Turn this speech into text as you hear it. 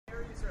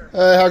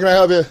Hey, how can I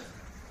help you?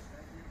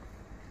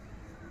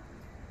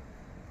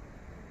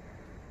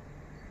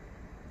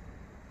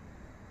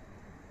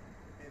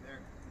 Hey there,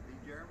 is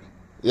it Jeremy?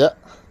 Yeah.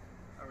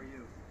 How are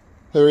you?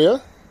 Who are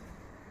you?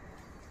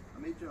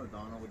 I'm Agent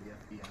O'Donnell with the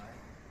FBI.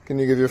 Can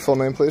you give your full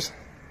name, please?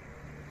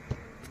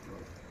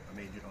 I'm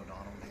Agent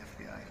O'Donnell with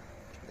the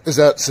FBI. Is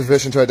that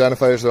sufficient to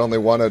identify as the only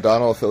one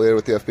O'Donnell affiliated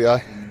with the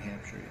FBI? In New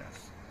Hampshire,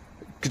 yes.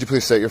 Could you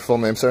please state your full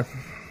name, sir?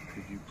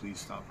 Could you please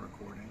stop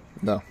recording?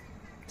 No.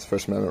 It's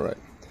First Amendment right.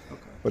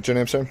 Okay. What's your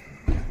name, sir?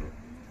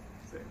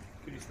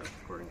 Could you stop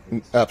recording,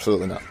 please?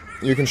 Absolutely not.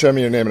 You can show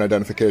me your name and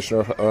identification,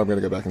 or I'm going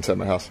to go back inside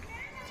my house.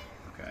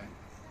 Okay.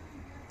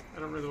 I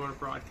don't really want to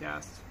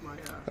broadcast my.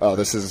 Oh,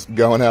 this is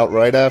going out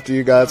right after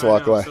you guys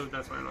walk away. So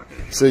that's why I'm not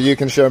going to. So you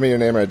can show me your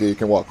name or ID, you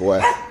can walk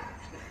away.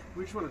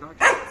 We just want to talk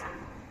about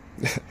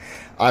something.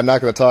 I'm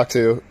not going to talk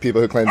to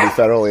people who claim to be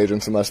federal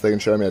agents unless they can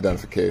show me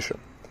identification.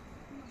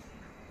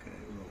 Okay,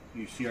 well,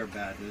 you see our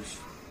badges?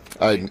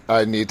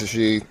 I need to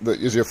see...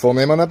 Is your full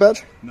name on that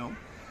badge? No.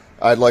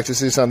 I'd like to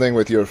see something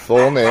with your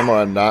full name or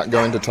I'm not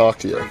going to talk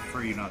to I you.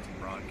 prefer you not to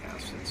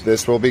broadcast it.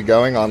 This will be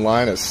going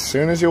online as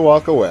soon as you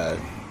walk away.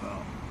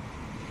 Well,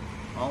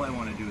 all I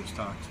want to do is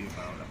talk to you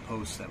about a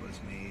post that was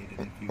made,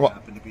 and if you Well,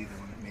 happen to be the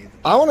one that made the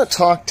post. I want to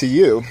talk to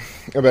you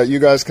about you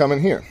guys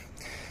coming here.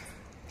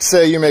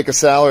 Say you make a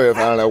salary of,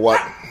 I don't know what,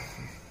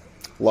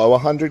 low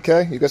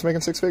 100K? You guys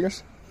making six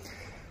figures?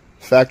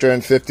 Factor in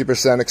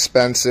 50%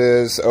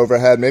 expenses,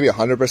 overhead, maybe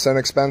 100%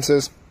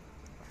 expenses.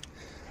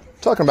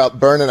 Talking about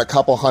burning a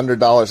couple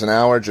 $100 an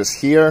hour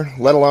just here,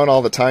 let alone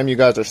all the time you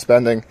guys are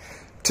spending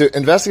to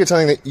investigate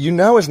something that you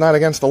know is not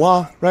against the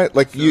law, right?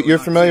 Like, you're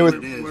familiar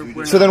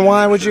with... So then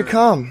why would you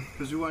come?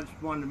 Because we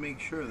wanted to make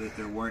sure that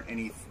there weren't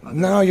any other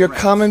No, you're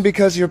threats. coming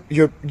because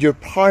you're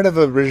part of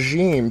a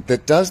regime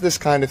that does this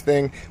kind of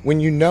thing when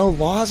you know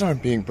laws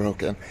aren't being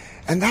broken.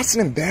 And that's an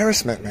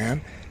embarrassment,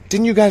 man.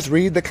 Didn't you guys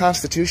read the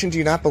Constitution? Do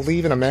you not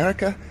believe in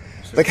America?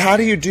 Like, how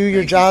do you do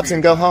your jobs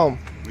and go home?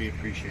 We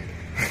appreciate it.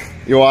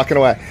 You're walking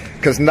away.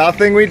 Because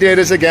nothing we did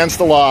is against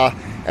the law,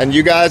 and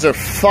you guys are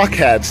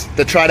fuckheads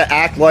that try to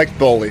act like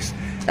bullies.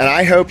 And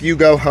I hope you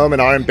go home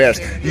and are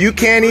embarrassed. You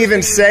can't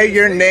even say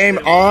your name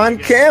on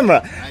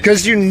camera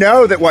because you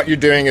know that what you're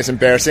doing is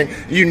embarrassing.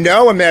 You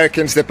know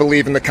Americans that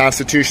believe in the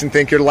Constitution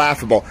think you're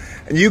laughable.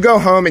 And you go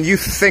home and you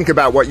think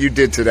about what you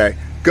did today.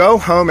 Go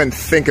home and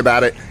think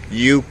about it,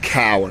 you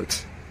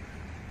cowards.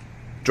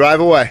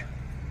 Drive away.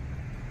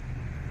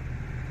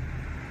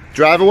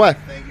 Drive away.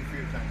 Thank you for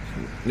your time.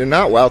 You're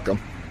not welcome.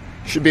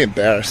 You should be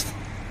embarrassed.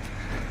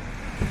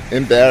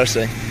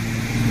 Embarrassing.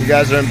 You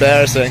guys are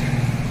embarrassing.